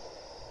mask.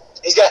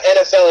 He's got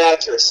NFL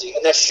accuracy,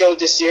 and that showed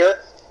this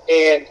year.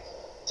 And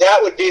that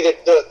would be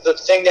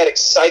the thing that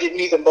excited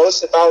me the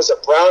most if I was a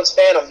Browns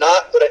fan. I'm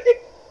not, but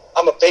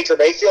I'm a Baker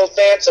Mayfield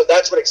fan, so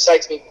that's what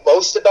excites me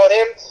most about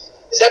him.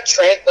 Is that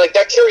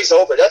that carries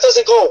over? That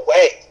doesn't go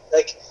away.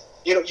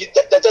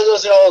 That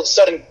doesn't all of a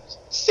sudden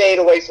fade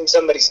away from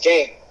somebody's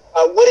game.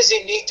 What does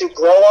he need to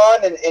grow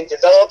on and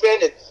develop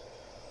in? And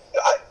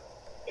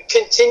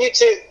continue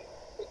to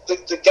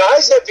the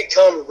guys that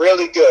become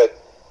really good,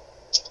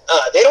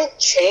 they don't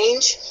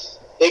change,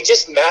 they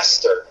just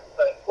master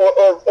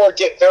or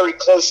get very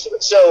close to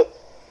it. So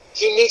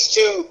he needs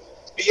to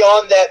be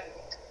on that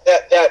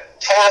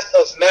path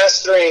of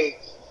mastering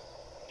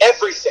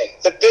everything,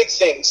 the big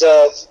things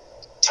of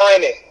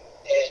timing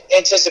and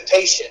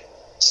anticipation,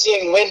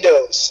 seeing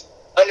windows,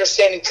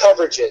 understanding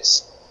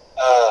coverages,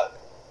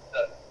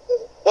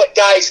 what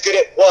guy's good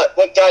at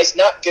what guy's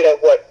not good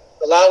at what,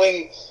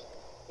 allowing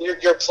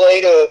your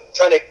play to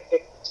kind of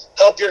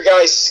help your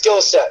guys'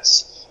 skill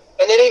sets.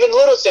 And then even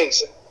little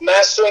things,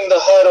 mastering the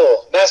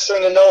huddle,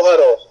 mastering the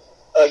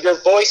no-huddle,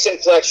 your voice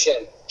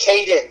inflection,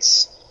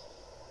 cadence,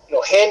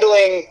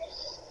 handling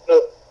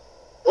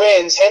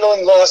wins,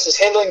 handling losses,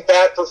 handling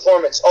bad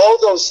performance, all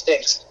those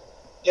things,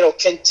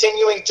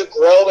 continuing to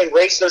grow and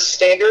raise their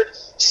standard.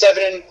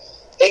 7-8-1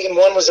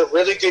 was a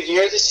really good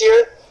year this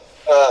year.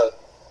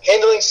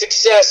 Handling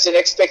success and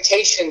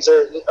expectations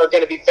are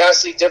going to be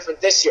vastly different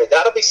this year.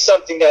 That'll be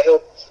something that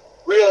he'll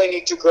really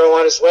need to grow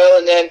on as well.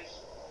 And then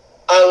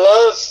I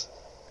love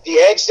the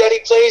edge that he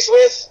plays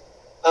with,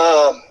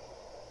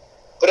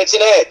 but it's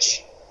an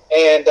edge.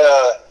 And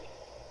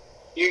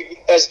you,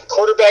 as a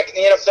quarterback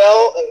in the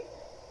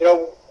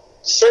NFL,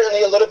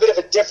 certainly a little bit of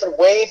a different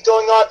wave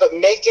going on, but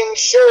making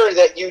sure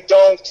that you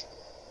don't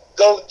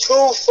go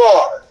too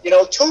far,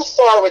 too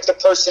far with the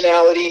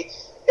personality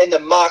and the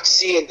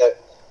moxie and the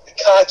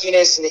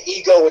cockiness and the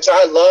ego, which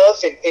I love,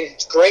 and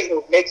it's great.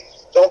 And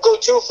don't go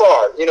too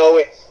far,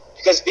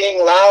 because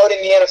being loud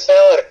in the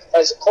NFL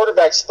as a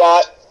quarterback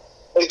spot,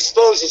 it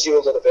exposes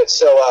you a little bit.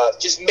 So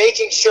just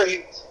making sure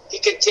he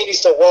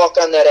continues to walk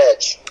on that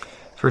edge.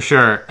 For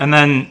sure. And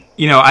then,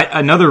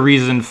 another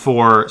reason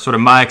for sort of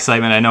my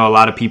excitement, I know a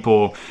lot of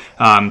people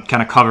kind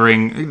of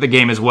covering the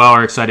game as well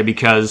are excited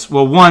because,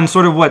 well, one,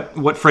 sort of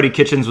what Freddie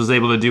Kitchens was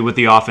able to do with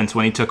the offense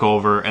when he took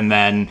over, and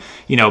then,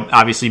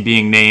 obviously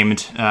being named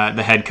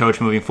the head coach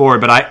moving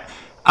forward. But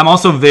I'm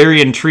also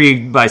very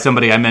intrigued by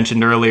somebody I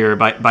mentioned earlier,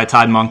 by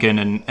Todd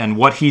Monken, and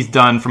what he's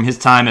done from his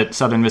time at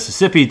Southern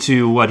Mississippi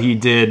to what he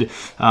did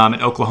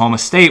at Oklahoma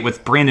State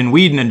with Brandon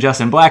Whedon and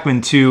Justin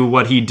Blackmon to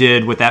what he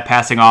did with that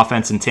passing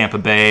offense in Tampa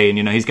Bay.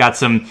 And, he's got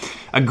some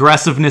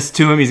aggressiveness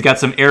to him. He's got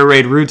some air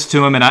raid roots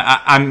to him. And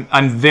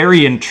I'm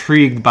very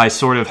intrigued by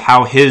sort of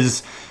how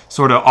his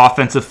sort of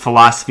offensive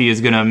philosophy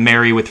is going to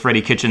marry with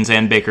Freddie Kitchens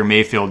and Baker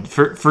Mayfield.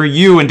 For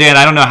you and Dan,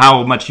 I don't know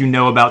how much you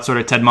know about sort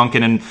of Ted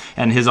Monken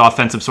and his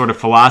offensive sort of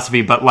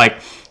philosophy, but like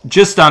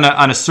just on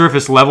a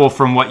surface level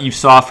from what you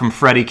saw from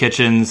Freddie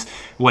Kitchens,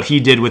 what he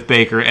did with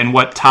Baker, and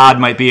what Todd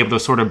might be able to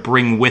sort of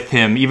bring with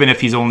him, even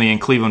if he's only in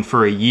Cleveland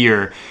for a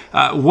year,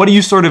 what do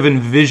you sort of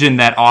envision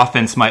that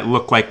offense might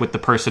look like with the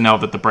personnel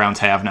that the Browns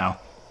have now?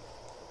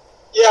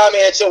 Yeah, I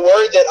mean, it's a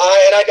word that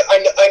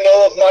I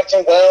know of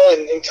Monken well,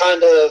 and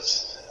kind of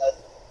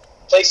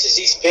places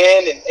he's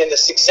been and the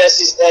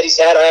successes that he's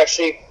had. I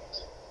actually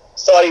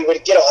thought he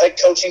would get a head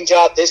coaching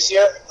job this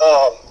year.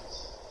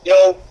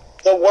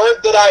 The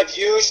word that I've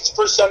used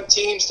for some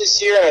teams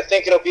this year, and I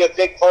think it'll be a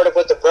big part of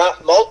what the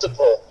Browns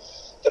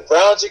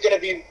are going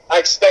to be. I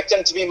expect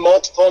them to be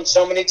multiple in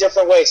so many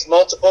different ways.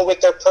 Multiple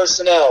with their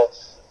personnel,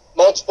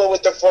 multiple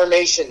with their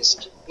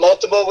formations,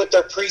 multiple with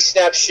their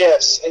pre-snap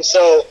shifts, and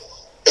so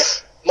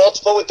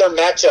multiple with their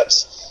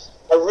matchups.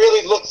 I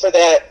really look for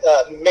that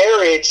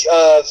marriage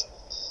of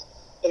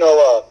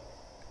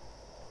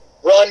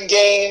run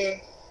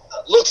game,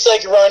 looks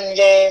like run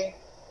game,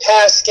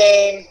 pass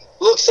game,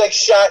 looks like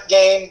shot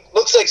game,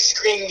 looks like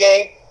screen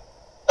game.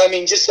 I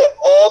mean, just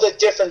all the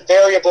different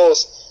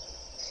variables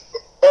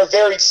or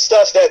varied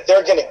stuff that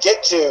they're going to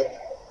get to,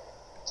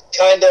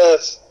 kind of,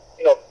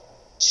 not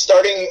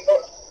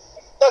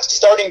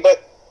starting,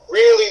 but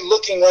really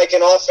looking like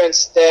an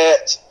offense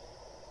that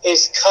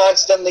is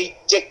constantly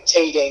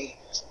dictating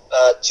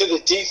to the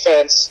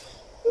defense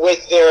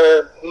with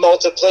their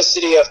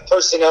multiplicity of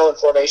personnel and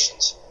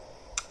formations.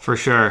 For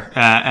sure,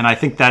 and I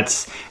think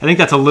that's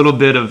a little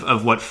bit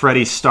of what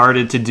Freddie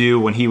started to do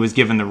when he was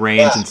given the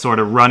reins and sort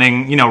of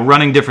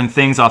running different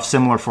things off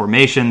similar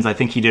formations. I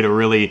think he did a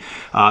really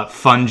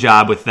fun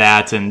job with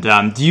that. And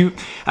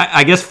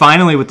I guess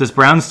finally with this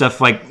Brown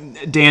stuff, like,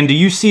 Dan, do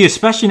you see,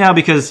 especially now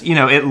because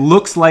it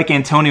looks like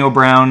Antonio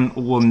Brown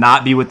will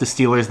not be with the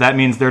Steelers. That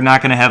means they're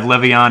not going to have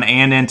Le'Veon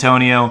and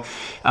Antonio.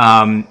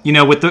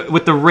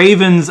 With the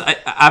Ravens,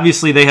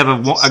 obviously they have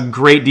a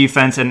great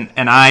defense, and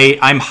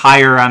I'm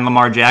higher on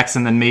Lamar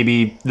Jackson than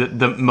maybe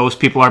the most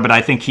people are, but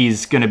I think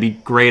he's going to be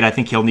great. I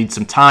think he'll need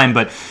some time,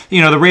 but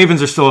the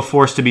Ravens are still a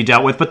force to be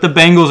dealt with. But the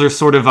Bengals are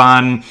sort of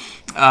on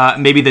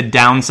maybe the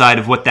downside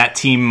of what that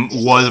team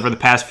was over the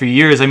past few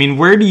years. I mean,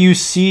 where do you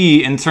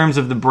see in terms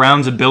of the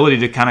Browns' ability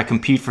to kind of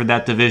compete for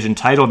that division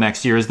title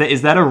next year? Is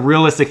that a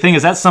realistic thing?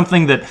 Is that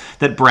something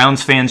that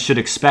Browns fans should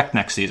expect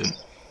next season?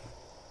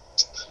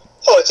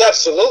 Oh, it's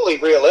absolutely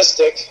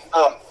realistic.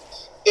 I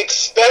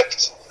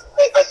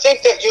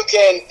think that you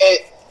can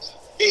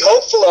be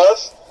hopeful of,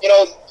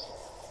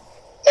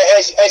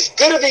 as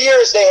good of a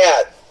year as they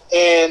had,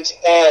 and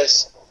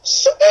as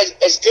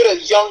good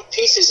of young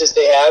pieces as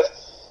they have,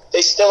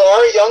 they still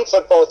are a young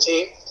football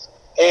team,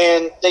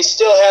 and they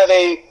still have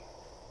a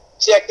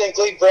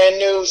technically brand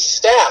new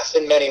staff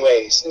in many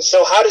ways. And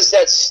so how does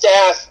that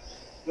staff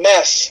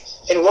mesh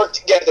and work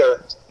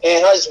together?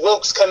 And how does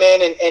Wilkes come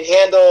in and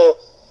handle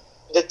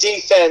the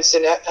defense,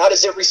 and how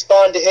does it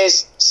respond to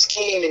his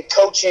scheme and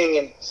coaching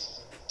and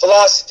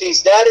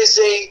philosophies? That is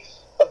a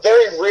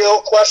very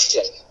real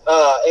question.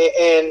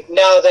 And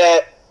now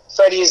that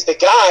Freddie is the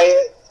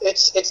guy,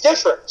 it's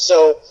different.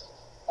 So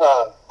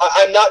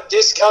I'm not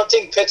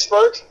discounting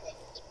Pittsburgh.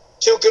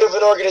 Too good of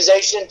an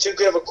organization, too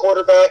good of a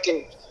quarterback,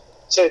 and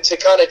to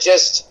kind of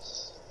just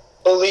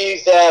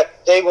believe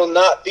that they will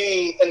not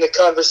be in the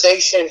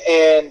conversation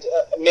and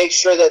make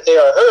sure that they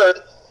are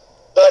heard.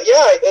 But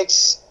yeah,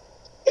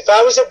 if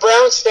I was a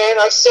Browns fan,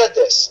 I've said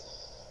this,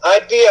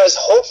 I'd be as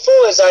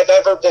hopeful as I've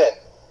ever been.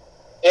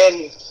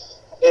 And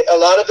a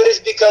lot of it is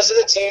because of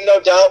the team, no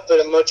doubt, but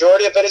a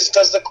majority of it is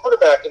because of the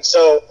quarterback. And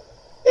so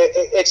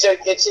it's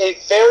a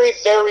very,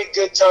 very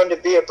good time to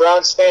be a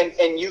Browns fan.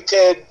 And you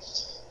could,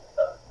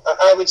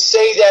 I would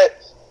say that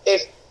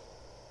if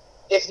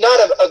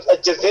not a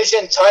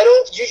division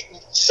title, you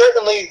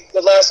certainly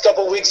the last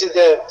couple of weeks of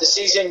the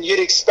season, you'd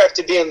expect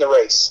to be in the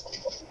race.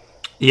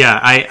 Yeah,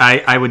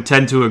 I would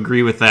tend to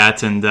agree with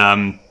that, and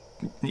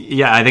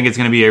I think it's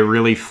going to be a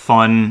really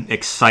fun,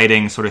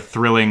 exciting, sort of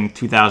thrilling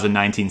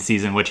 2019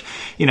 season, which,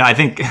 I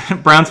think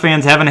Browns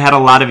fans haven't had a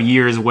lot of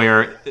years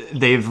where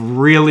they've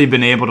really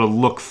been able to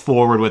look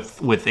forward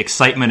with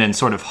excitement and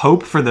sort of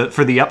hope for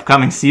the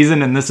upcoming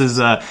season, and this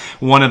is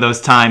one of those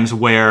times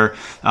where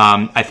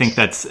I think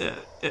that's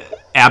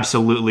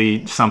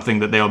absolutely something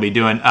that they'll be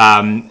doing.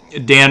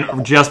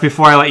 Dan, just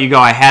before I let you go,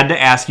 I had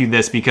to ask you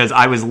this because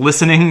I was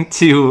listening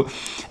to,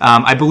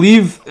 I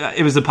believe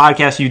it was the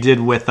podcast you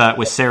did with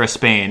Sarah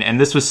Spain, and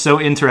this was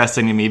so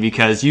interesting to me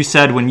because you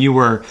said when you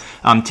were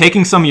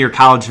taking some of your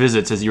college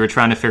visits as you were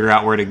trying to figure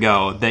out where to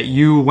go, that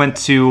you went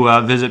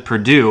to visit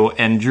Purdue,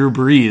 and Drew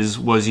Brees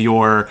was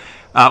your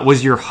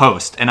was your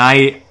host, and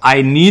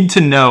I need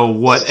to know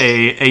what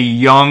a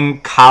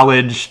young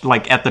college,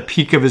 like at the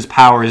peak of his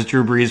powers,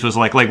 Drew Brees was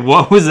like. Like,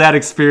 what was that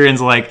experience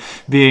like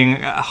being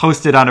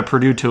hosted on a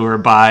Purdue tour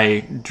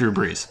by Drew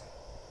Brees?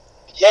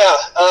 Yeah,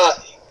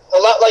 a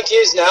lot like he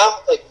is now.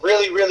 Like,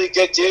 really, really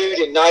good dude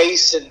and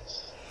nice. And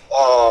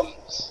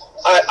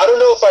I don't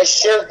know if I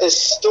shared this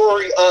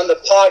story on the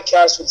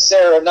podcast with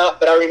Sarah or not,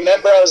 but I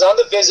remember I was on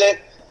the visit,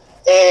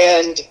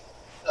 and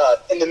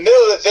in the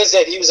middle of the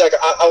visit, he was like,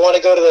 I want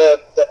to go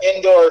to the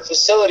indoor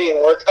facility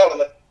and work out. I'm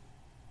going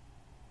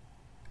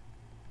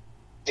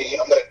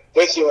to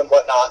with you and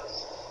whatnot.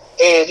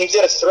 And he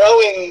did a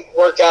throwing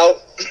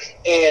workout,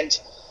 and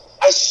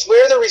I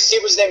swear the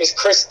receiver's name is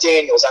Chris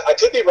Daniels. I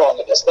could be wrong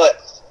on this,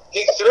 but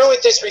he threw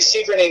at this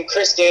receiver named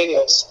Chris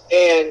Daniels,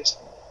 and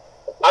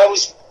I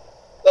was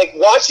like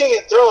watching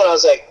it throw, and I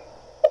was like,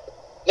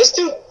 this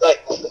dude,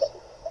 like,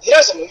 he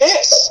doesn't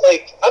miss.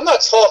 Like, I'm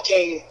not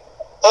talking,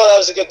 oh, that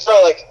was a good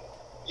throw. Like,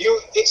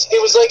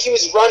 it was like he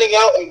was running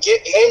out and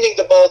handing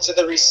the ball to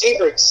the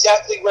receiver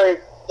exactly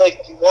where,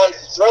 like, you wanted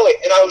to throw it.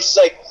 And I was just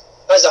like,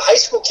 as a high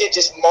school kid,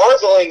 just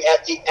marveling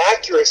at the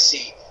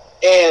accuracy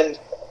and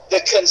the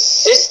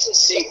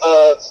consistency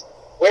of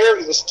where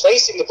he was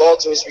placing the ball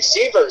to his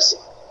receivers.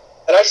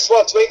 And I just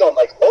walked away going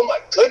like, oh my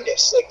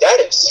goodness, like, that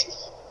is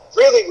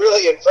really,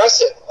 really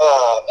impressive.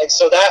 And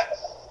so that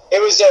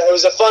it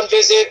was a fun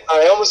visit.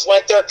 I almost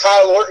went there.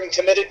 Kyle Orton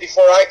committed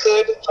before I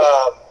could,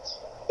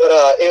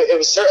 but it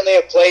was certainly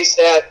a place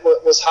that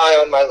was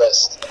high on my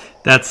list.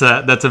 That's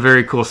a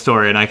very cool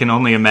story, and I can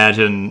only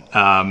imagine.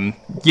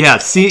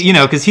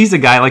 Because he's a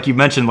guy, like you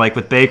mentioned, like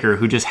with Baker,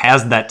 who just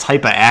has that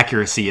type of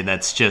accuracy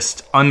that's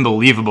just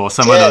unbelievable.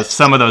 Some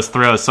of those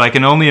throws. So I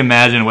can only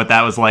imagine what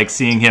that was like,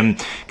 seeing him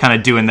kind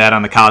of doing that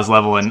on the college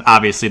level, and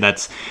obviously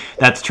that's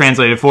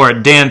translated for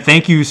it. Dan,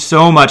 thank you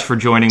so much for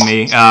joining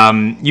me.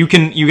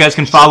 You guys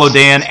can follow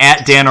Dan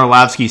at Dan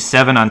Orlovsky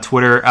 7 on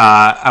Twitter.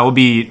 I will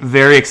be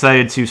very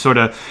excited to sort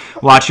of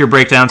watch your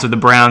breakdowns of the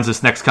Browns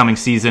this next coming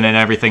season and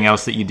everything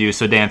else that you do.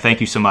 So, Dan,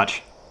 thank you so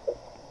much.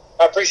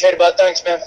 I appreciate it, bud. Thanks, man.